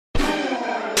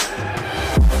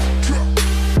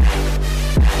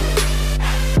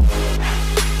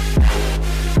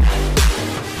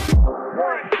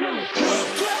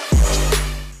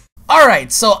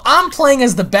Alright, so I'm playing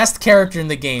as the best character in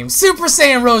the game. Super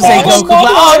Saiyan Rose Goku.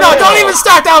 Oh no, don't even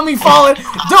start that with me falling.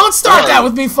 Don't start that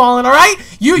with me falling, alright?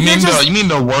 You mean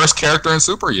the worst character in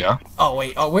Super, yeah. Oh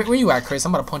wait, where you at, Chris?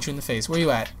 I'm about to punch you in the face. Where you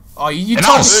at? Oh, you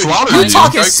talking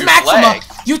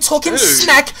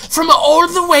smack from all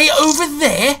the way over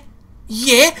there?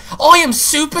 Yeah, I am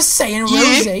Super Saiyan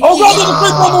Rose. Oh god, there's a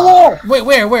brick on the wall!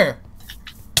 Wait, where?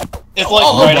 It's like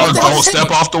right up. Don't step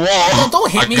off the wall.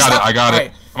 Don't hit me. I got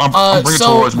it. I'm bringing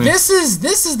so towards me. this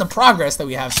is the progress that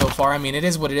we have so far. I mean, it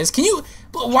is what it is. Can you?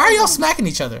 Why are y'all smacking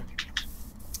each other?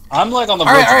 I'm like on the.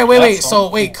 All right, wait. So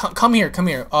wait, come here.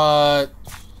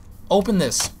 Open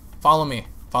this. Follow me.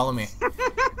 Follow me.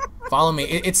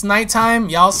 It's nighttime.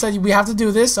 Y'all said we have to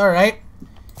do this. All right,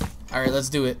 let's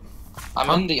do it. I'm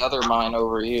in the other mine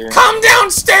over here. Come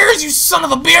downstairs, you son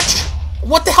of a bitch!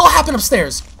 What the hell happened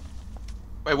upstairs?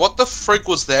 Wait, what the freak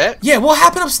was that? Yeah, what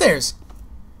happened upstairs?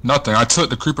 Nothing. I took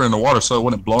the creeper in the water so it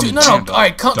wouldn't blow me. No. All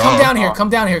right, come down here. Come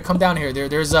down here.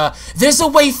 There's a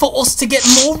way for us to get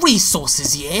more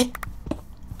resources. Yeah.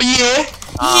 Yeah.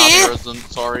 Yeah.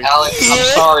 Sorry. Alex, I'm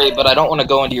sorry, but I don't want to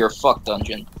go into your fuck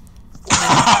dungeon.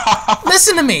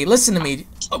 Listen to me.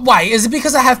 Why? Is it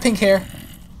because I have pink hair?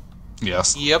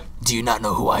 Yes. Yep. Do you not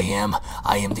know who I am?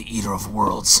 I am the Eater of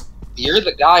Worlds. You're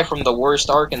the guy from the worst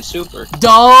arc in Super.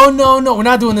 No. We're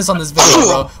not doing this on this video,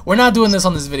 bro. We're not doing this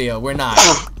on this video. We're not.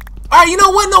 Alright, you know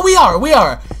what? No, we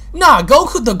are. Nah,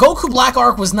 the Goku Black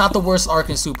arc was not the worst arc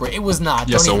in Super. It was not.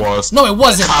 Yes, it was. No, it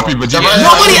wasn't. Copy, but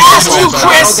nobody asked you,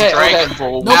 Chris! Okay.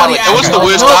 Nobody asked you. It was the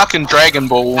worst arc in Dragon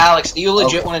Ball. Alex, do you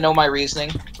legit want to know my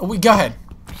reasoning? Go ahead.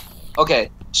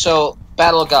 Okay, so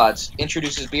Battle of Gods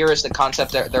introduces Beerus the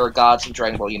concept that there are gods in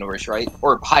Dragon Ball universe, right?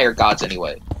 Or higher gods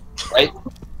anyway, right?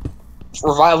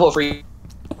 Revival of we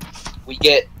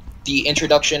get the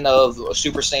introduction of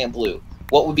Super Saiyan Blue.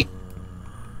 What would be?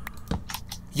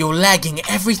 You're lagging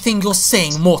everything you're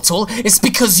saying, mortal. It's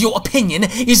because your opinion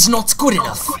is not good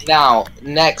enough. Now,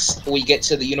 next we get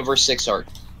to the Universe 6 arc.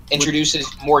 Introduces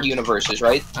more universes,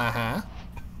 right? Uh-huh.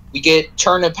 We get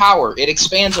Turn of Power. It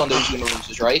expands on those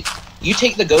universes, right? You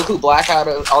take the Goku Black out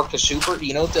of Arc of Super,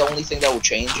 you know what the only thing that will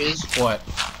change is? What?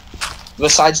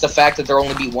 Besides the fact that there'll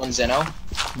only be one Zeno,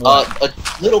 a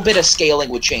little bit of scaling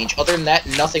would change. Other than that,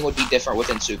 nothing would be different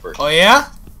within Super. Oh yeah?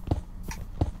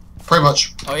 Pretty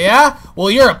much. Oh yeah? Well,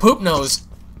 you're a poop nose.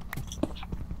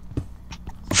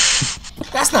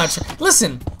 That's not true.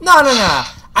 Listen, no.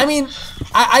 I mean,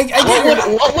 I get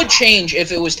what would change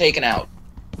if it was taken out?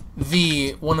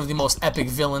 One of the most epic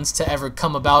villains to ever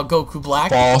come about, Goku Black.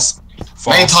 False.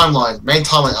 Main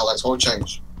timeline, Alex. What would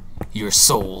change? Your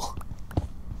soul.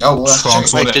 Oh, well,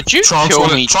 Trunks Wait, did you kill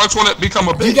me? Trunks wouldn't become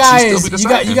a bitch.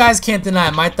 You guys can't deny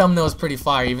it. My thumbnail is pretty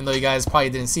fire, even though you guys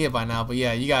probably didn't see it by now. But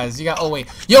yeah, you got. Oh wait,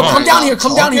 yo, come down here,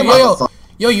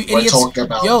 yo, you idiots,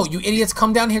 you idiots,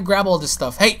 come down here, grab all this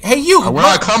stuff. Hey, you. We're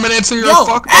not coming into your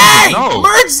fucking. Hey, no.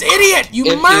 merged idiot, you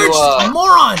merged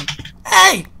moron.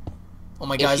 Hey. Oh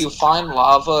my God. If you find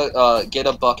lava, get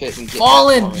a bucket and get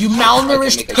Fallen, you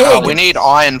malnourished pig. We need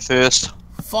iron first.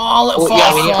 Fallen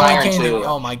can't even.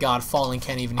 Oh my God, Fallen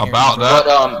can't even hear about me. that.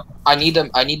 But I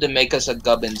need to make us a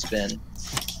gubbins bin.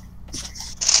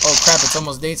 Oh crap! It's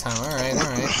almost daytime. All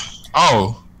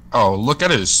right. Oh, look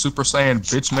at it, Super Saiyan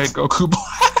bitch made Goku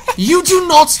Black. You do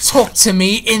not talk to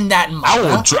me in that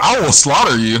manner. I will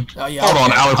slaughter you. Oh, yeah, Hold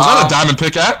on, Alex. Was that a diamond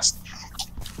pickaxe?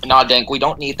 Nah, Dank, we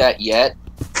don't need that yet.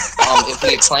 If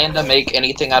we plan to make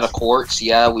anything out of quartz,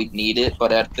 yeah, we'd need it,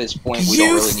 but at this point, we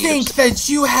don't really need it. You think that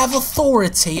you have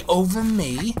authority over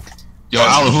me? Yo,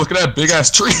 Alex, look at that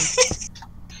big-ass tree.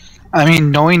 I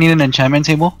mean, don't we need an enchantment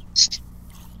table?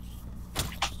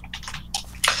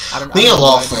 We need a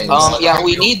lot of things. Yeah,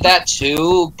 we need that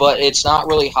too, but it's not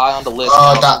really high on the list.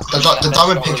 The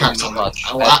diamond pickaxe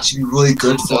will actually be really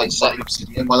good for like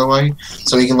obsidian, by the way,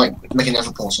 so we can like make an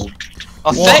nether portal.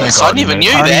 Oh, thanks! I didn't even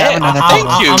knew that.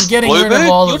 Thank you, I'm getting rid of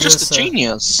all of You're just this, a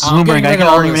genius. Blueberg, I can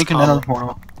already make a nether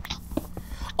portal.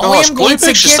 I am going to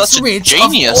Blueberg's just such a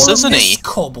genius, isn't he?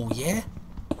 Cobble, yeah?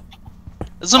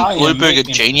 Isn't Blueberg a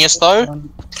genius though?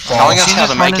 Telling us how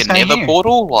to make a nether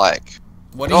portal, like.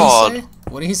 What did he say?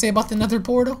 What did he say about the nether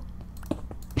portal?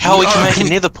 How we can make a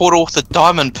nether portal with a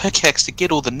diamond pickaxe to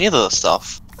get all the nether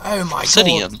stuff. Oh my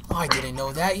Obsidian. God! I didn't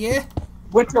know that. Yeah.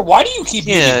 Winter, why do you keep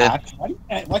using hacks?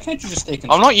 Why can't you just stay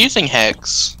control? I'm not using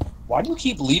hacks. Why do you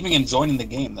keep leaving and joining the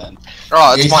game then?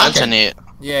 Oh, it's my internet.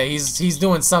 Yeah, he's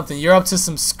doing something. You're up to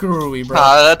some screwy, bro.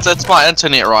 That's my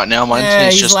internet right now. My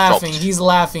internet's just laughing. dropped. He's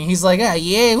laughing. He's like, yeah,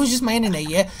 it was just my internet,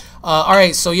 yeah. All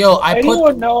right, so yo,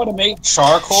 Anyone know how to make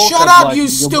charcoal? Shut up, you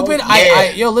stupid!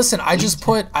 Yo, listen,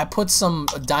 I put some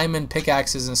diamond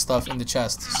pickaxes and stuff in the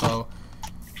chest. So,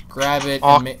 grab it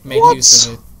and make use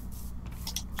of it.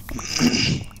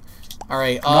 All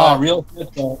right. No, real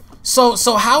shit though.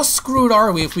 So how screwed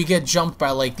are we if we get jumped by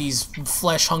like these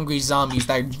flesh-hungry zombies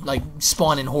that like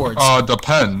spawn in hordes?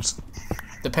 Depends.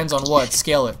 Depends on what.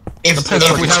 Scale it. Depends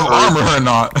if we have armor or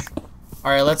not.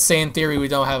 All right. Let's say in theory we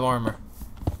don't have armor.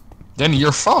 Then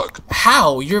you're fucked.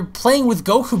 How? You're playing with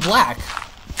Goku Black.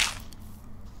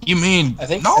 You mean I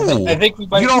think no? I think we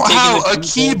might you be don't taking have it a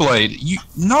too far. keyblade.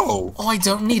 No. I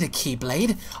don't need a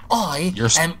keyblade. I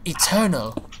am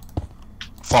eternal.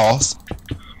 False.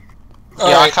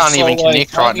 Yeah, I can't even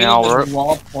connect right now, bro.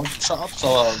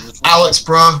 Alex,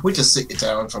 bro, we just sit you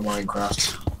down for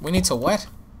Minecraft. We need to what?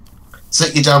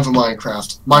 Sit you down for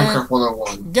Minecraft. Minecraft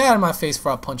 101. Get out of my face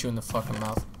before I punch you in the fucking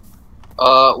mouth.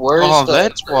 Where's the...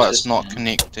 that's why it's not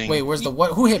connecting. Wait, where's the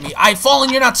what? Who hit me? Fallen,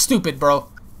 you're not stupid, bro.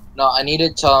 No, I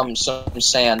needed some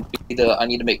sand. I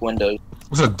need to make windows.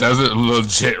 It's a desert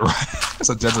legit, right? It's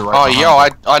a desert right Oh, yeah,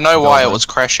 I know why it was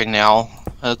crashing now.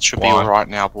 It should be alright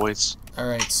now, boys.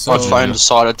 Alright, so... My phone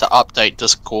decided to update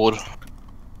Discord.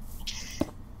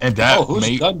 And that,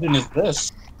 whose dungeon is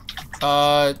this?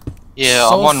 Yeah,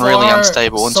 I'm on really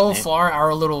unstable internet. So far,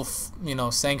 our little,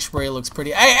 sanctuary looks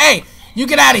pretty... Hey! You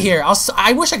get out of here!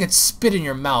 I wish I could spit in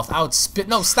your mouth. I would spit...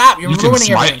 No, stop! You're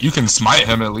ruining everything. You can smite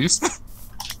him at least.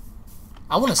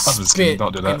 I want to spit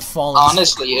and fall.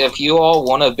 Honestly, if you all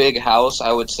want a big house,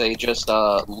 I would say just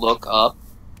look up.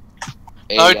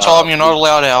 No, Tom, you're not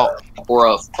allowed out. Or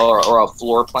a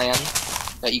floor plan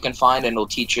that you can find, and it'll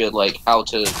teach you like how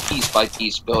to piece by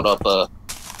piece build up a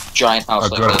giant house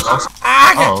like this.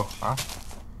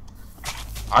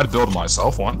 I'd build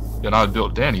myself one, then I'd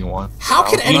build Danny one. How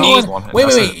can anyone?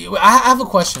 Wait! I have a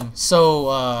question.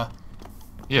 So,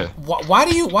 yeah. Why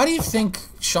do you think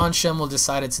Sean Schemmel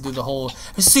decided to do the whole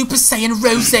Super Saiyan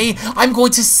Rose? I'm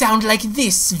going to sound like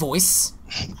this voice.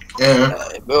 Yeah.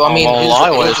 I mean,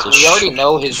 we already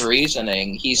know his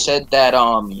reasoning. He said that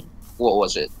what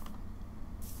was it?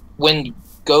 When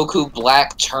Goku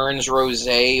Black turns Rose,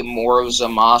 more of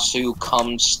Zamasu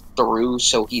comes through,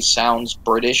 so he sounds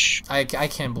British. I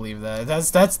can't believe that.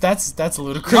 That's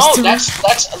ludicrous. No, to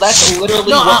that's literally.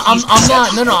 No, what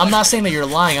I'm not saying that you're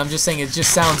lying. I'm just saying it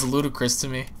just sounds ludicrous to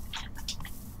me.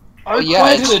 Oh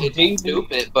yeah, it's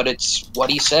stupid, but it's what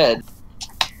he said.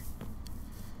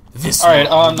 This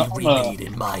will be remade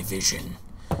in my vision.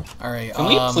 All right. Can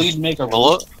we please make a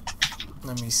bullet?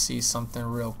 Let me see something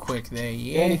real quick there.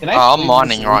 Yeah. I'm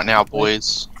mining right now,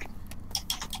 boys.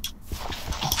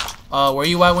 Where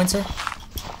you at, Winter?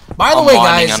 By the way,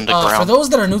 guys, for those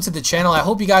that are new to the channel, I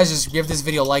hope you guys just give this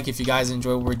video a like if you guys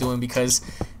enjoy what we're doing, because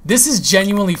this is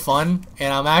genuinely fun,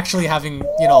 and I'm actually having,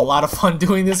 a lot of fun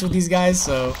doing this with these guys,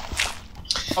 so...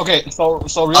 Okay, so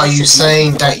really, are you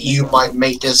saying that you might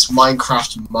make this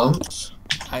Minecraft month?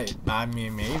 I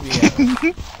mean, maybe.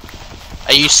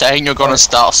 Are you saying you're gonna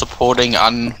start supporting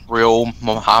Unreal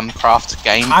Minecraft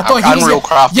game? I thought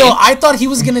I thought he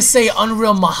was gonna say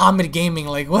Unreal Muhammad Gaming.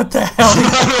 Like, what the hell?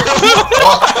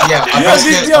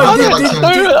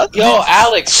 Yo,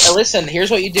 Alex, listen.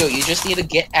 Here's what you do. You just need to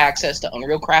get access to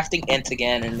Unreal Crafting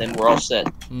again, and then we're all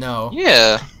set. No.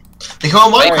 Yeah.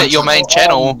 Become Make it your main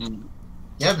channel.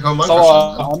 Yeah, become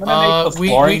Minecraft. I'm gonna make the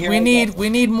flooring we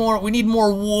need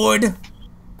more wood.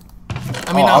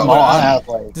 I mean,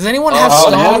 does anyone have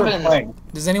stone?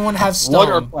 Does anyone have stone? Wood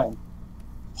or plank?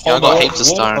 Yeah, I got heaps of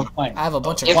stone. I have a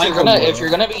bunch of. If you're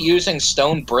gonna be using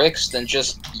stone bricks, then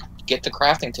just get the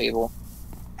crafting table.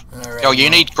 Right, yo, you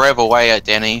need gravel way out,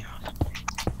 Danny.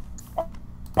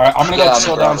 Alright, I'm gonna go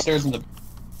chill downstairs in the.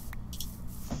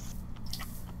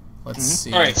 Let's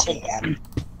see. Alright.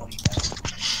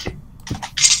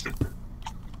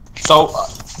 So,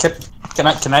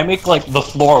 can I make like the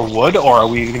floor wood, or are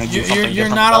we gonna do something different? You're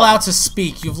not allowed to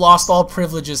speak. You've lost all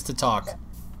privileges to talk.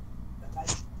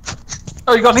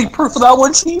 Oh, you got any proof of that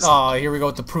one, Chief? Oh, here we go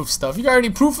with the proof stuff. You got any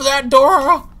proof of that,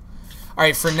 Dora?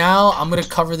 Alright, for now, I'm gonna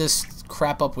cover this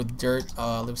crap up with dirt.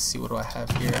 Let's see, what do I have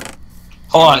here?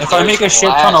 Hold on, if I make a shit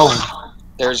ton of...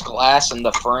 There's glass in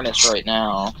the furnace right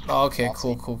now. Oh, okay,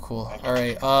 cool.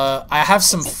 Alright, I have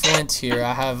some flint here.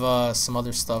 I have some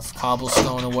other stuff,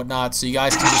 cobblestone and whatnot, so you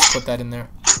guys can just put that in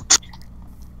there.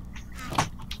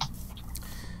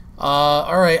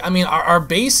 Alright, I mean, our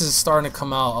base is starting to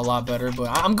come out a lot better, but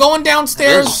I'm going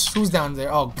downstairs. Who's down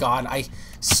there? Oh, God,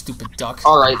 stupid duck.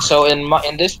 Alright, so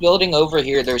in this building over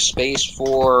here, there's space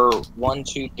for 1,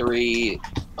 2, 3,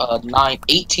 9,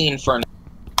 18 furnaces.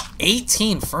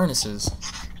 18 furnaces?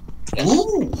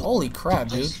 Ooh. Holy crap,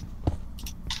 dude.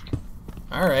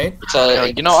 Alright.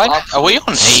 You know, are we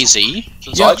on easy?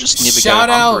 Because I just never get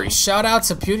hungry. Shout out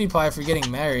to PewDiePie for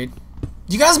getting married.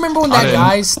 Do you guys remember when that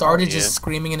guy started just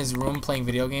screaming in his room playing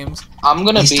video games? I'm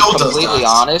gonna be completely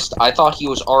honest. I thought he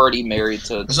was already married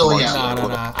to. No.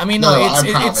 I mean, no,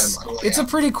 it's a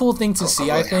pretty cool thing to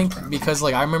see. I think because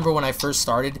like I remember when I first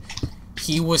started,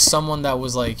 he was someone that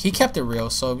was like he kept it real.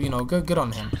 So you know, good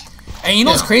on him. And you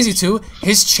know what's crazy too?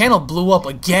 His channel blew up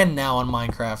again now on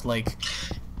Minecraft. Like.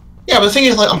 Yeah, but the thing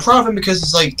is, like, I'm proud of him because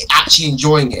he's like actually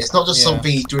enjoying it. It's not just something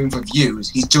he's doing for views.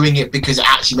 He's doing it because it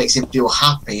actually makes him feel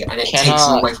happy, and it takes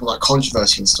him away from like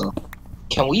controversy and stuff.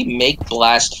 Can we make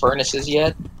blast furnaces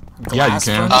yet? Yeah, you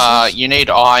can. You need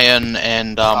iron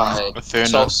and a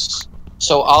furnace.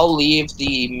 So I'll leave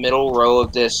the middle row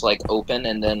of this like open,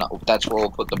 and then that's where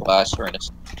we'll put the blast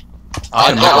furnace.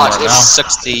 And Alex, it's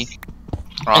 60.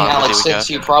 And Alex, since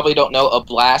you probably don't know, a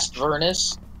blast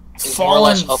furnace.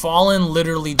 Fallen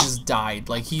literally just died.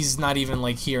 Like he's not even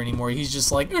like here anymore. He's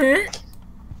just like. A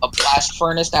blast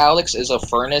furnace, Alex, is a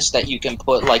furnace that you can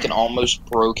put like an almost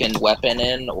broken weapon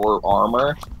in or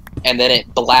armor, and then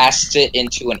it blasts it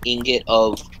into an ingot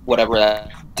of whatever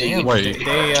that. Damn,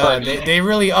 they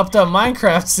really upped up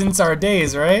Minecraft since our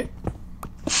days, right?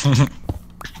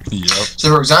 Yep. So,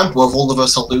 for example, if all of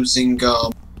us are losing, if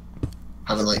all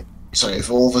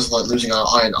of us are like losing our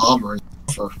iron armor.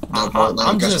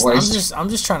 I'm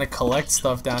just trying to collect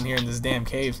stuff down here in this damn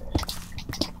cave.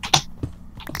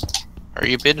 Or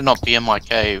you better not be in my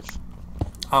cave.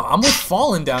 I'm with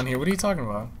Fallen down here. What are you talking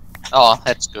about? Oh,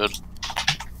 that's good.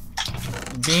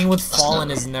 Being with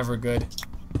Fallen is never good.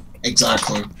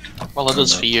 Exactly. Well, it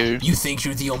is for you. You think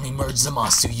you're the only Merge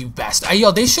Zamasu, you bastard.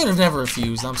 Yo, they should have never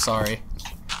refused. I'm sorry.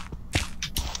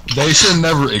 They should have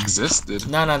never existed.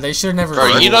 No, they should have never.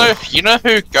 Bro, you know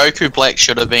who Goku Black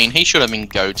should have been? He should have been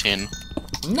Goten.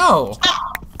 No.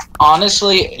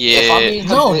 Honestly, if I'm being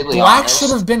completely Black honest,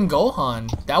 should have been Gohan.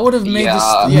 That would have made this.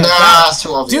 Yeah, that's too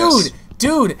obvious.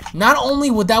 Dude. Not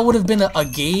only would that have been a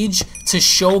gauge to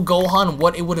show Gohan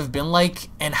what it would have been like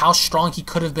and how strong he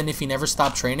could have been if he never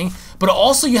stopped training, but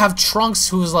also you have Trunks,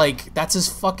 who's like that's his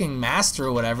fucking master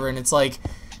or whatever, and it's like.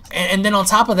 And then on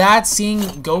top of that, seeing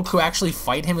Goku actually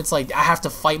fight him, it's like I have to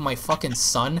fight my fucking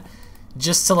son,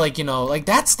 just to like like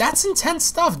that's intense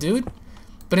stuff, dude.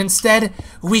 But instead,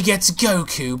 we get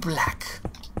Goku Black.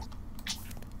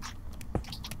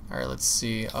 All right, let's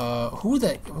see.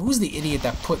 Who's the idiot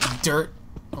that put dirt?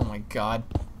 Oh my god.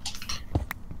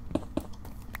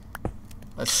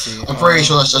 Let's see. I'm pretty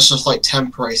sure that's just like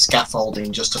temporary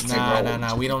scaffolding just to figure out.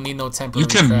 Nah. We don't need no temporary. You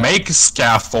can make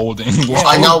scaffolding. Yeah,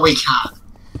 I know we can.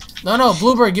 No,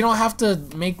 Bluebird, you don't have to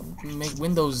make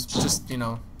windows. Just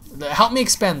help me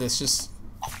expand this. Just.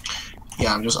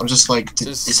 Yeah, I'm just like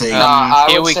saying.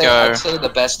 Here we go. I'd say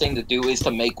the best thing to do is to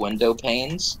make window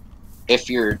panes. If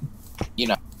you're,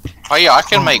 Oh yeah, I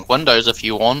can make windows if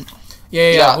you want.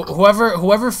 Yeah.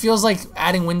 Whoever feels like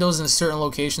adding windows in certain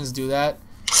locations, do that.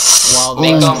 While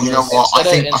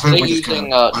instead of using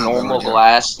normal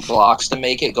glass blocks to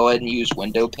make it, go ahead and use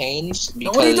window panes.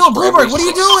 No, what are you doing, Bluebird? What are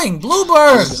you doing,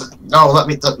 Bluebird? No,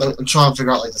 I'm trying to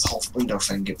figure out like this whole window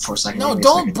thing for a second. No,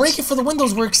 don't break it for the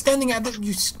windows. We're extending at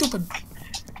you stupid.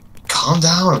 Calm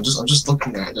down. I'm just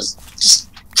looking at it. Just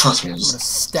trust me. I'm gonna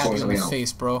stab you in the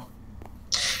face, bro.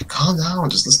 Calm down.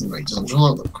 Just listen to me. I'm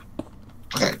trying to look.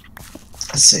 Okay.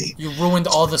 Let's see. You ruined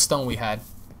all the stone we had.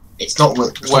 It's not.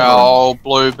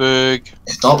 Blueberg.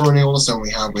 It's not ruining all the stone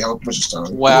we have. We have a bunch of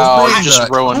stone. Wow, you just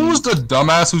ruined. Who's the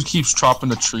dumbass who keeps chopping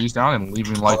the trees down and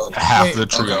leaving like half the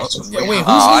tree up?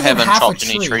 I haven't chopped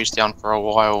any trees down for a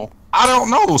while. I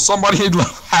don't know. Somebody had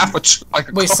half a tree.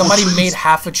 Like somebody made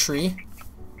half a tree.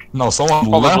 No, someone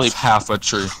left half a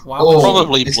tree. Wow.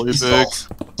 Probably Blueberg. This is off.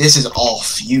 This is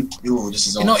off.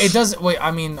 It does. Wait, I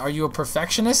mean, are you a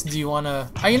perfectionist? Do you wanna?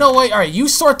 You know what? All right, you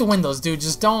sort the windows, dude.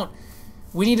 Just don't.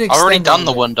 We need to. I've already done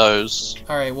the windows.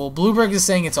 All right. Well, Blueberg is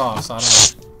saying it's off, so I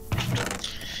don't know.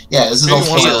 Yeah, this is off.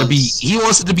 He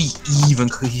wants it to be even.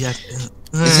 Cause he has.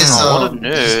 What a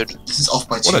nerd. This is off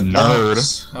by 2. What a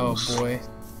nerd. Oh boy.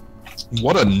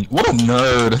 What a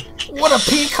nerd. What a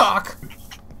peacock.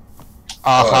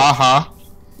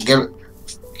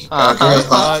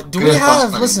 Do we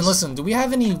have? Listen. Do we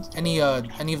have any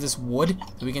of this wood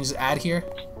that we can just add here?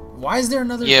 Why is there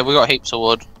another? Yeah, we got heaps of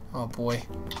wood. Oh boy.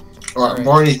 Alright,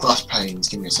 more need glass panes.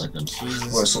 Give me a second. Jesus.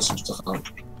 I'm gonna sort some stuff out.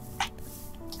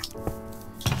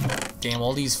 Damn,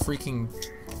 all these freaking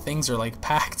things are like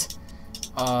packed.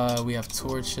 We have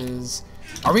torches.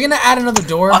 Are we gonna add another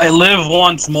door? I live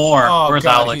once more. Oh Where's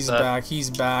god, Alex he's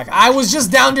back. I was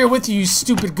just down there with you, you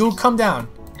stupid gook. Come down.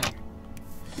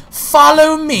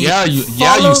 Follow me. Yeah, you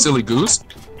silly goose.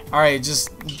 All right, just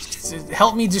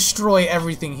help me destroy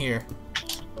everything here.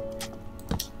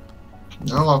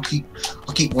 No, I'll keep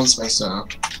one space there.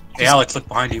 Hey, Alex, look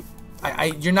behind you.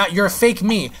 You're a fake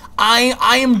me.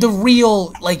 I am the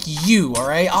real, like, you,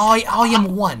 alright? I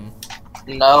am one.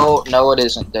 No, it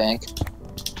isn't, Dank.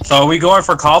 So are we going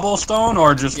for cobblestone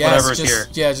or just whatever's here?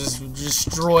 Yeah, just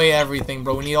destroy everything,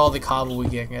 bro. We need all the cobble we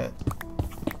can get.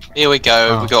 Here we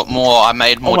go. We got more. I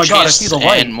made more chests God, I see the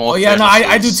light. and more. Oh yeah, no,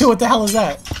 I do too. What the hell is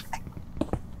that?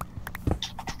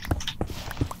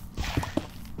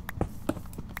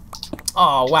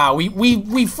 Oh wow, we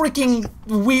freaking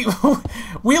we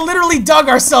literally dug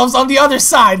ourselves on the other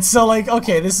side. So like,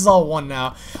 okay, this is all one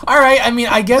now. All right, I mean,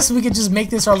 I guess we could just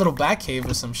make this our little back cave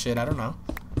or some shit. I don't know.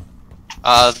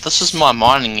 This is my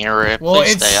mining area. Well,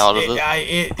 Please stay out of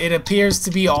it. It appears to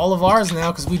be all of ours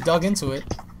now because we dug into it.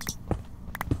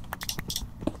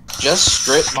 Just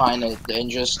strip mine it and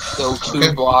just go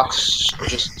 2 blocks.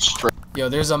 Just strip. Yo,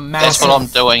 there's a massive. That's what I'm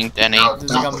doing, Danny.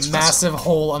 There's like a massive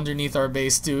hole underneath our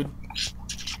base, dude.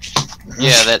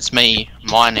 Yeah, that's me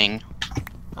mining.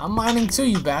 I'm mining too,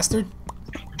 you bastard.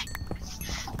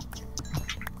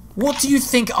 What do you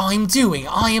think I'm doing?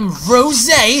 I am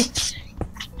Rosé.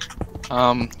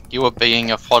 You were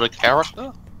being a fodder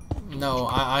character? No,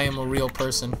 I am a real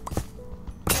person.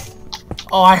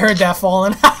 Oh, I heard that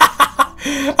falling.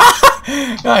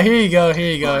 Oh, here you go.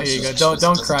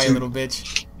 Don't cry, you little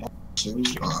bitch.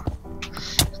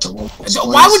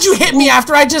 Why would you hit me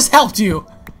after I just helped you?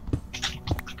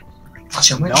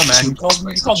 No, man, you called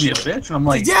me a bitch, and I'm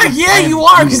like... Yeah, you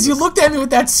are, because you looked at me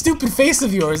with that stupid face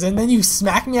of yours, and then you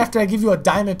smack me after I give you a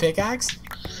diamond pickaxe?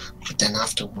 But then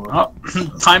afterward... Oh,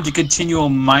 time to continue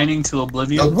mining to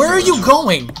oblivion. Where are you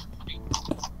going?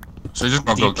 So you're just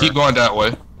gonna go, keep going that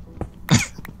way.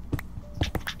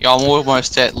 Yeah, I'm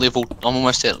almost at level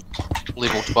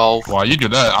 12. While you do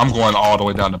that, I'm going all the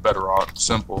way down to bedrock.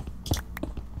 Simple.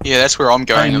 Yeah, that's where I'm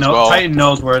going as well. Titan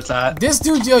knows where it's at. This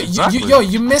dude,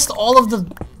 you missed all of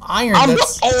the iron. I'm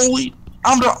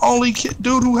the only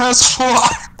dude who has 4 iron.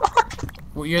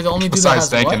 Well, you're the only dude that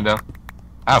has what? Them.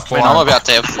 I have 4 I'm about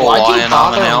to have 4 iron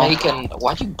armor now.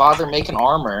 Why'd you bother making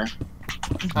armor?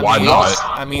 Why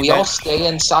not? We all stay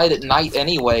inside at night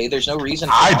anyway. There's no reason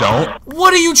for I armor. don't.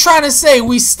 What are you trying to say?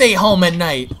 We stay home at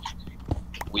night.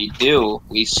 We do.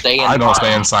 We stay inside. I don't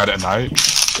stay inside at night.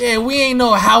 Yeah, we ain't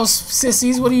no house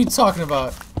sissies. What are you talking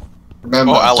about?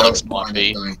 Remember, Alex might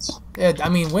be. Yeah, I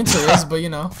mean, winter is, but you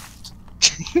know.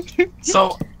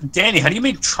 So, Danny, how do you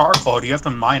make charcoal? Do you have to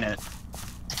mine it?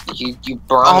 You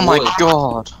burn Oh my wood.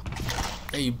 god.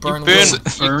 Yeah, you burn You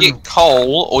wood. get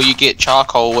coal, or you get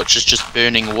charcoal, which is just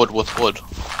burning wood with wood.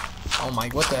 Oh my,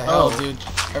 what the hell, dude?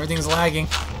 Everything's lagging.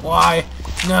 Why?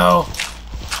 No.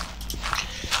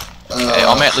 Okay,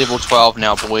 I'm at level 12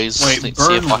 now, boys. Wait, Let's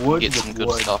see if I can wood get some with good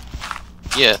wood. stuff.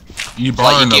 Yeah. You burn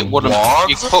Like, you get wooden, logs?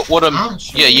 you put wooden,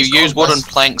 yeah, you use wooden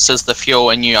planks as the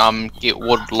fuel, and you get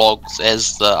wood logs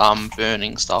as the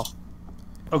burning stuff.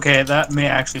 Okay, that may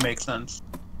actually make sense.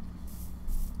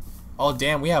 Oh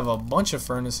damn, we have a bunch of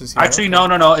furnaces here. Actually, no.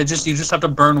 You just have to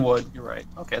burn wood. You're right.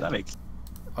 Okay, that makes.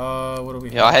 What do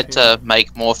we? Yeah, I had to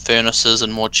make more furnaces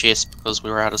and more chests because we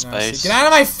were out of space. Get out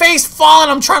of my face, Fallen!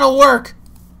 I'm trying to work.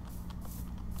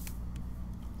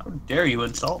 How dare you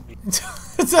insult me?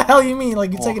 What the hell you mean?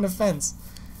 Like you're taking offense?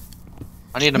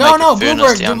 I need to make a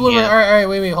furnace down Bluebird. here. All right,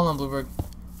 wait, hold on, Bluebird.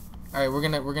 All right, we're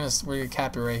gonna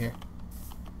cap it right here.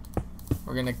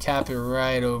 We're gonna cap it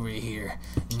right over here.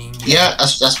 Ninja. Yeah,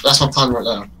 that's my plan right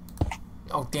now.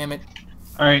 Oh damn it!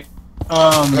 All right.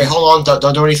 Wait, hold on.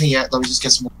 Don't do anything yet. Let me just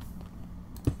get some more.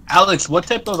 Alex, what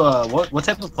type of what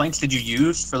type of planks did you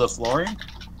use for the flooring?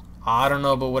 I don't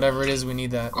know, but whatever it is, we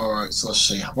need that. Alright, so let's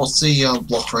see. What's the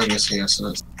block radius here? So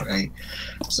that's okay.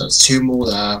 So it's 2 more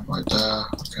there, right there.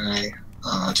 Okay.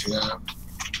 2 there.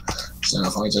 So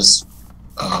if I just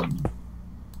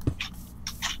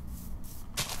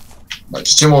right,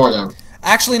 just 2 more there.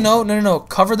 Actually, no.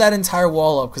 Cover that entire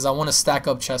wall up, because I want to stack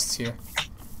up chests here.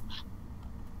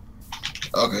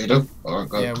 Okay, you do? Alright,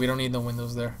 good. Yeah, we don't need no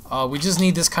windows there. We just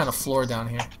need this kind of floor down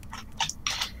here.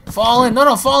 Fallen!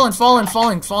 No, fallen! Wait.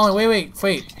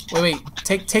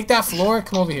 Take that floor.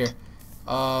 Come over here.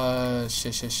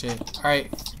 Shit.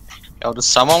 Alright. Yo, does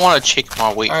someone want to check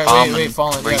my wheat farm? Alright, wait,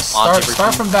 Fallen. Yeah, start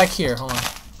everything? from back here. Hold on.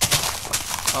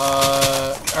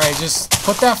 Alright, just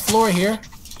put that floor here.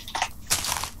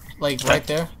 Like, right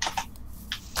there.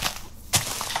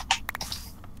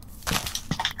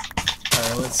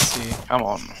 Alright, let's see. Come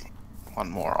on. 1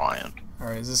 more iron.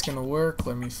 Alright, is this gonna work?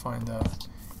 Let me find out.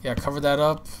 Yeah, cover that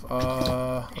up.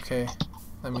 Okay.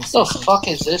 Let me see. What the fuck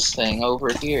is this thing over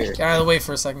here? Get out of the way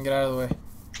for a second. Get out of the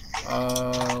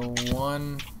way.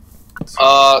 1. 2.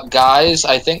 Guys,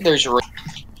 I think there's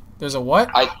There's a what?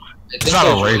 I think not a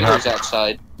there's raid raiders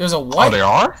outside. There's a what? Oh, they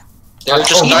are? There's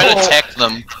Just people, don't attack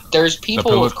them. There's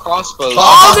people with crossbows.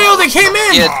 Oh, they came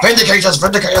in! Yeah. Vindicate us,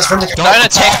 vindicate us, vindicate us. Don't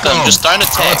attack them. Just don't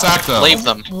attack them. Leave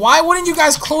them. Why wouldn't you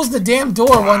guys close the damn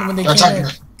door when they came in?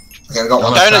 Okay, we got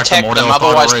one. Don't attack them,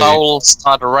 otherwise they'll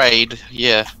start a raid.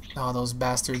 Yeah. Oh, those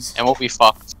bastards. And we'll be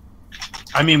fucked.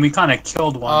 I mean, we kind of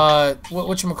killed one.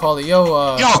 Whatchamacallit?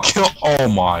 Yo, Yo, kill. Oh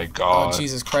my god. Oh,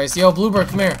 Jesus Christ. Yo, Bluebird,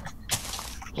 come here.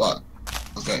 What?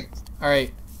 Okay.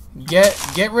 Alright.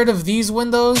 Get rid of these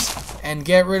windows, and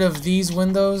get rid of these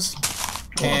windows.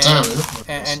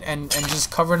 And just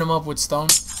covering them up with stone.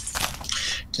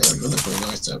 Damn, you look pretty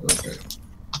nice there, but okay.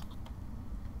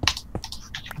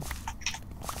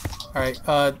 Alright,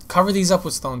 cover these up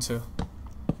with stone too.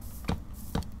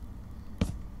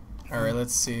 Alright,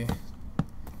 let's see.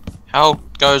 How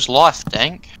goes life,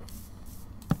 Dank?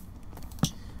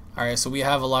 Alright, so we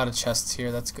have a lot of chests here.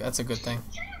 That's a good thing.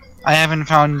 I haven't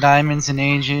found diamonds in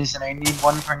ages, and I need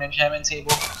one for an enchantment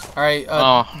table. Alright,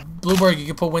 Bluebird, you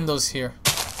can put windows here.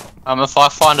 If I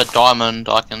find a diamond,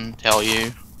 I can tell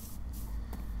you.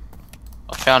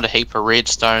 I found a heap of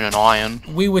redstone and iron.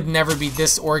 We would never be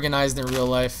this organized in real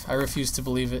life. I refuse to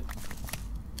believe it.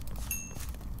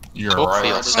 You're Talk right. for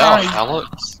yourself,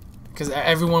 Alex. Because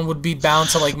everyone would be bound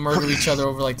to like murder each other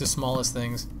over like the smallest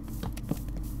things.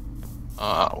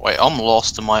 Wait, I'm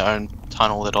lost in my own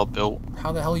tunnel that I built.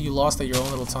 How the hell are you lost at your own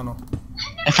little tunnel?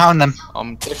 I found them.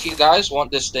 If you guys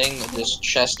want this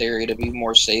chest area to be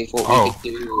more safe, what we could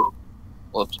do...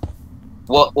 Whoops.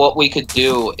 What we could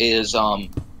do is,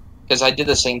 because I did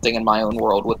the same thing in my own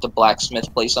world with the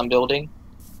blacksmith place I'm building.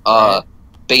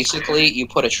 Basically, you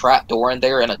put a trap door in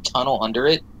there and a tunnel under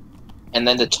it, and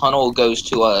then the tunnel goes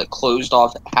to a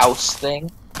closed-off house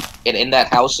thing, and in that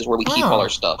house is where we keep all our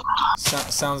stuff.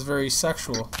 Sounds very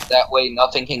sexual. That way,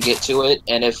 nothing can get to it,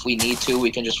 and if we need to, we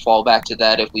can just fall back to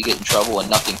that if we get in trouble, and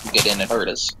nothing can get in and hurt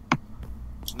us.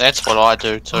 That's what I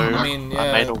do too. I mean, yeah,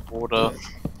 I made a water.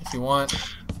 If you want.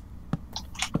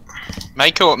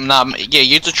 Make it, yeah,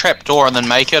 use a trap door and then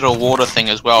make it a water thing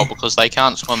as well, because they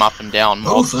can't swim up and down.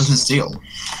 Oh, frozen steel.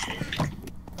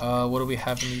 What do we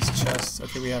have in these chests?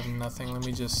 Okay, we have nothing. Let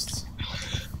me just...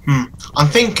 I'm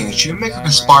thinking, should we make like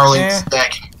a spiraling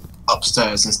stack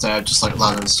upstairs instead, just like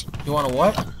ladders? You want a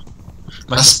what?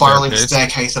 Like a spiraling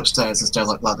staircase upstairs instead of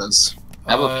like ladders.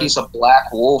 I have a piece of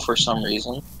black wool for some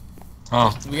reason.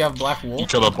 Oh. Do we have black wool? You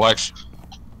killed a black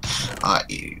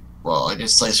well, I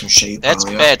just slayed some sheep. That's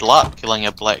bad luck, killing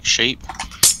a black sheep.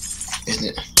 Isn't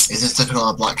it? Is it stepping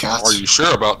on a black cat? Are you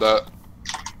sure about that?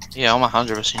 Yeah, I'm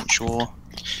 100% sure.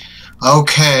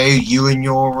 Okay, you and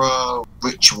your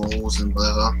rituals and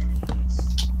whatever.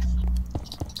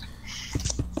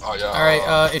 Oh yeah.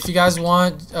 Alright, if you guys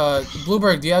want,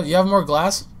 Bluebird, do you have more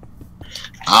glass?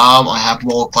 I have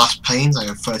more glass panes. I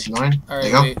have 39.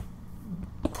 Alright, there you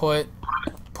go.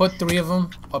 Put 3 of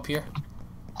them up here.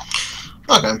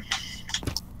 Okay.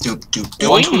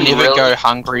 We never go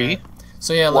hungry.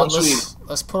 So yeah,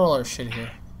 let's put all our shit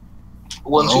here.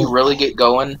 Once we really get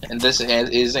going, and this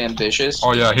is ambitious.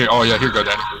 Oh yeah, here go,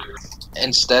 Danny.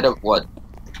 Instead of what?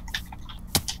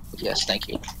 Yes, thank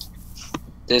you.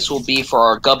 This will be for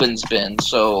our gubbins bin,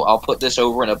 so I'll put this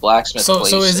over in a blacksmith place.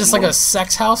 So is this like a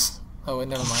sex house? Oh wait,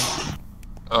 never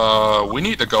mind. We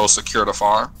need to go secure the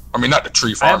farm. I mean, not the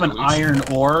tree farm. I have an iron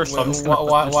ore, so I'm just gonna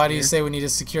why do you say we need to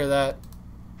secure that?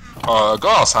 Go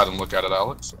outside and look at it,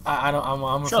 Alex. I'm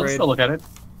afraid. Sure, let's go look at it.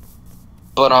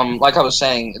 But like I was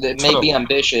saying, it may be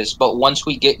ambitious, but once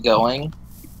we get going,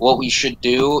 what we should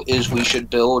do is we should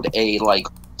build a like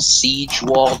siege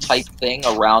wall type thing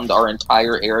around our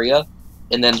entire area,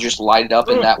 and then just light it up,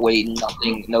 and that way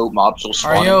no mobs will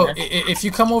spawn. Alright, yo, if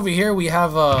you come over here, we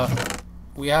have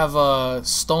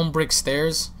stone brick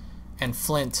stairs and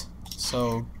flint.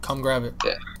 So come grab it.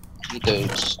 Yeah.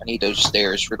 I need those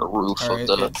stairs for the roof of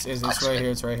the... It's right here,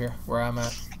 it's right here, where I'm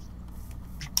at.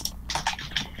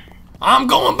 I'm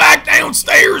going back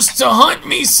downstairs to hunt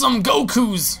me some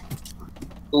Gokus!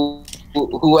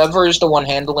 Whoever is the one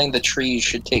handling the trees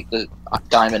should take the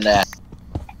diamond axe.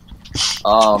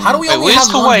 How do we only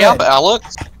have one way bed? up,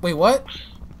 Alex? Wait, what?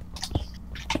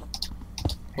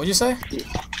 What'd you say?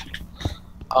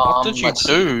 What did you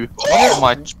do?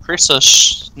 My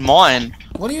precious mind.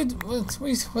 What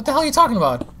the hell are you talking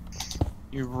about?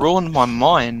 You ruined my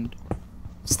mind.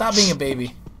 Stop being a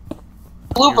baby.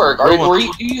 Bluebird,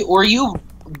 were you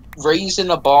raised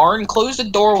in a barn? Close the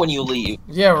door when you leave.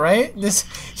 Yeah, right?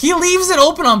 He leaves it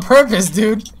open on purpose,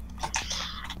 dude.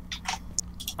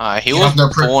 He was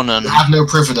born in... You have no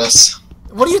proof of this.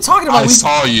 What are you talking about? I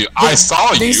saw you.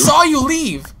 They saw you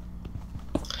leave.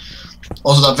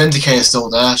 Also, that Vindicator's still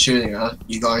there shooting at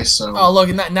you guys, so... Oh, look,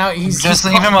 now he's... Just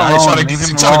leave him alone. He's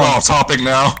trying to go off topic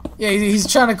now. Yeah,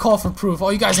 he's trying to call for proof. Oh,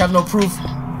 you guys have no proof.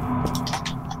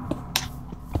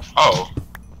 Oh.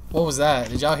 What was that?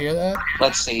 Did y'all hear that?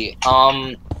 Let's see.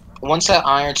 Once that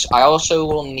iron... I also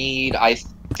will need... I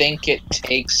think it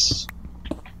takes...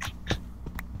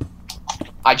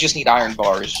 I just need iron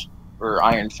bars. Or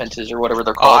iron fences, or whatever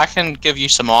they're Oh, called. I can give you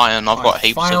some iron. I've got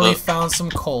heaps of Finally it. found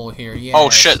some coal here. Yeah. Oh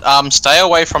shit! Stay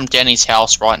away from Danny's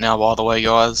house right now. By the way,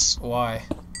 guys. Why?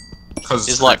 Because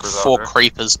There's like 4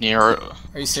 creepers near it.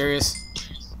 Are you serious?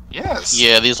 Yes.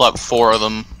 Yeah, there's like 4 of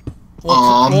them.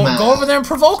 Well, go over there and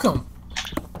provoke him.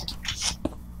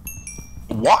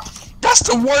 What? That's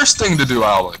the worst thing to do,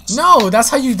 Alex. No, that's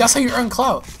how you earn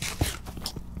clout.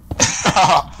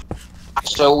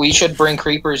 So we should bring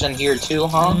creepers in here too,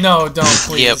 huh? No, don't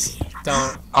please.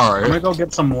 Don't. All I'm gonna right. go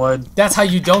get some wood. That's how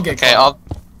you don't get Okay, clout.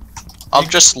 I've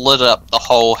just lit up the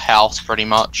whole house pretty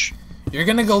much. You're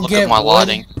gonna go Look get at my wood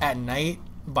lighting. at night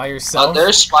by yourself.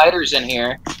 There's spiders in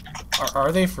here.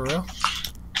 Are they for real?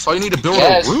 So you need to build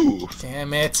Yes. a roof.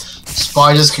 Damn it.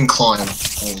 Spiders can climb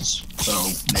holes, so...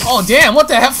 Oh damn! What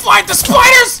the heck? Fight the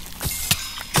spiders!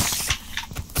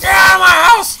 Get out of my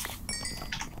house!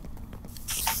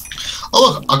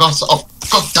 Oh look, I got... Oh,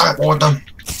 god damn it, more of them.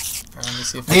 Alright, let me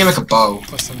see if I need to make a bow.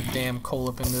 put some damn coal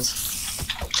up in this.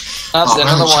 That's Oh,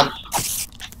 another man. one.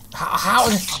 How?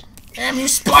 Damn you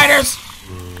spiders!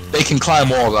 They can climb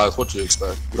walls, guys. What do you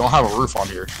expect? We don't have a roof on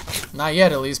here. Not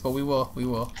yet, at least, but we will. We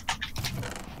will.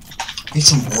 Need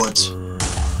some wood.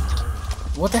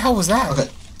 What the hell was that? Okay.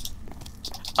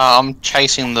 I'm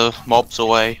chasing the mobs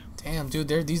away. Damn, dude,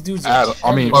 these dudes are.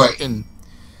 I mean, Alright. fucking-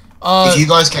 If you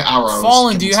guys get arrows...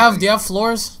 Fallen, give do me you some. have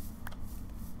floors?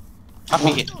 I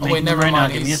can get, Oh wait, never right now,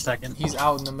 mind. give me a second. He's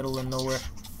out in the middle of nowhere.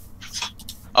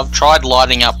 I've tried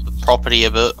lighting up the property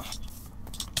a bit.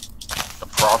 the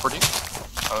property.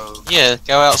 Yeah,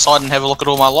 go outside and have a look at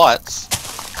all my lights.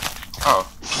 Oh,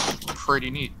 pretty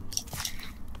neat.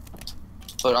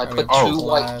 But I put Oh, 2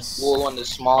 white glass. wool in the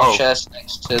small Oh. chest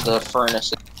next to the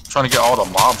furnace. Trying to get all the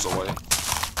mobs away.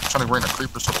 Trying to bring the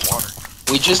creepers to the water.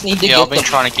 We just need to Yeah, get I've been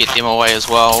trying to get them away as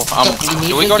well.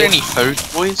 Do we to got get- any food,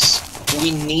 boys?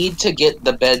 We need to get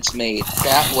the beds made.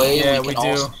 That way Yeah, we we can do.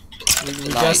 also We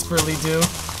tonight. desperately do.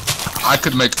 I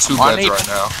could make 2 I beds need- right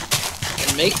now.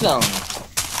 make them.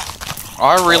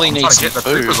 I really I'm need trying to some get the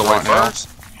food creepers away right now. first.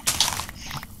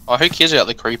 Oh, who cares about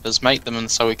the creepers? Make them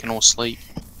and so we can all sleep.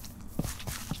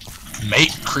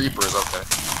 Make creepers, okay.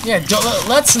 Yeah,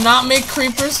 let's not make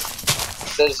creepers.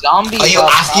 The zombies Are you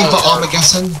asking for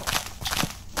outside Armageddon?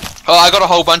 Oh, I got a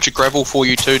whole bunch of gravel for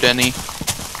you too, Danny.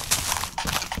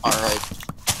 Alright.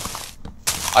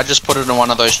 I just put it in one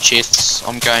of those chests.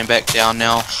 I'm going back down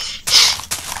now.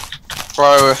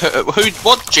 Bro,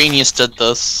 what genius did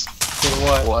this? Did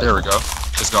what? There we go.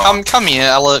 It's gone. Come here,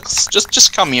 Alex.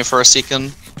 Just come here for a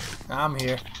second. I'm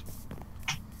here.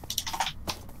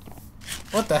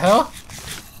 What the hell?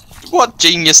 What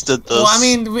genius did this? Well, I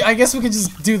mean, I guess we could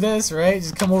just do this, right?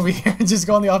 Just come over here and just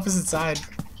go on the opposite side.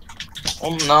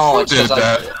 Oh no, it's Did just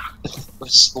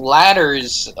that.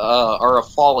 ladders are a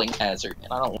falling hazard,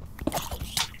 and I don't.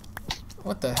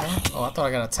 What the hell? Oh, I thought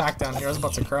I got attacked down here. I was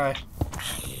about to cry.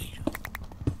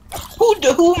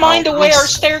 Who mined Oh, away our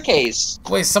nice. staircase?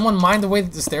 Wait, someone mined away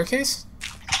the staircase?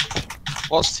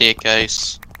 What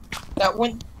staircase? That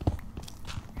went.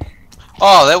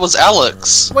 Oh, that was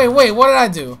Alex. Wait, what did I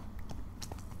do?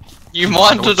 You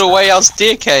minded away our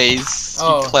staircase, you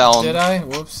Oh, clown. did I?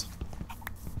 Whoops.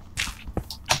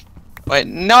 Wait,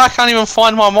 no, I can't even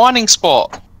find my mining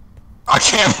spot. I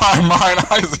can't find mine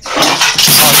either.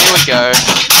 Oh, here we go.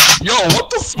 Yo, what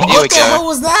the fuck? Here we What the go. hell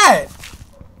was that?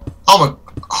 Oh my...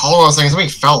 Hold on a second, something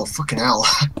fell. Fucking hell.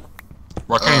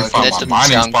 Bro, I can't even that find didn't my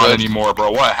mining sound spot good. anymore,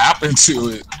 bro. What happened to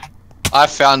it? I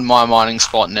found my mining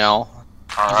spot now.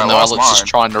 Alright, Even though well, that's Alex is mine.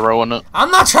 trying to ruin it.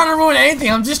 I'm not trying to ruin anything.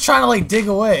 I'm just trying to, like, dig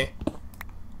away.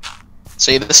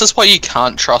 See, this is why you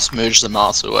can't trust Merge the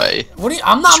Masu way. What do you...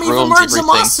 I'm not Just even ruins merged everything.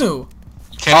 Zamasu.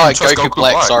 Can't Oh, even trust Goku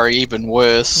Black, Black. sorry, even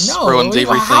worse. No, Ruins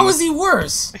everything. how is he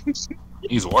worse?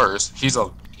 He's worse. He's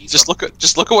Just look at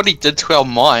what he did to our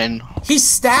mine. He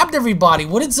stabbed everybody.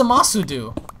 What did Zamasu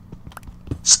do?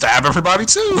 stab everybody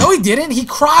too. No, he didn't. He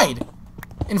cried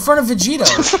in front of Vegeta.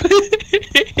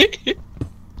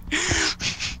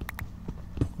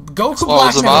 Goku Well,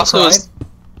 Black never cried.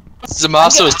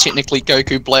 Zamasu is technically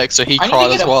Goku Black, so he I need to cried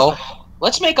get as well.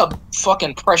 Let's make a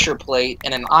fucking pressure plate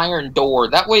and an iron door.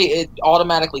 That way it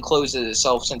automatically closes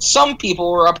itself, since some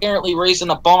people were apparently raised in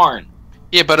a barn.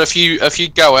 Yeah, but if you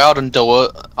go out and do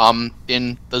it,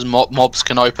 then the mobs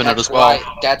can open it as well.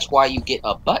 That's why you get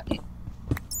a button.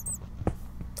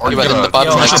 Or you but get then a the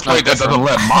button pressure makes no plate that doesn't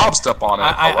let mobs step on it.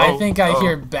 I think I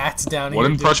hear bats down here.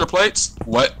 Wooden Dude. pressure plates?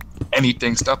 Let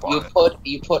anything step on it.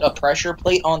 You put a pressure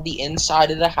plate on the inside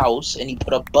of the house, and you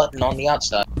put a button on the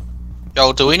outside.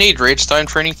 Yo, do we need redstone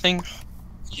for anything?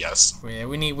 Yes. Yeah,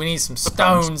 we need some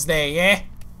stones there, yeah?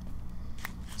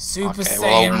 Super Okay,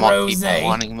 well, Saiyan I might Rose. keep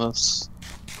mining this.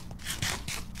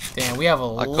 Damn, we have a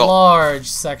large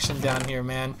section down here,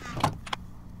 man.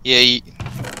 Yeah, you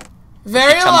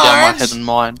Very come down my large. head and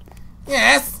mine.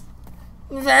 Yes.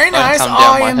 Very Don't nice. come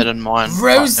down I my am head and mine.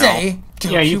 Rose. Right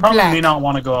Yeah, you probably may not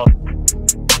want to go up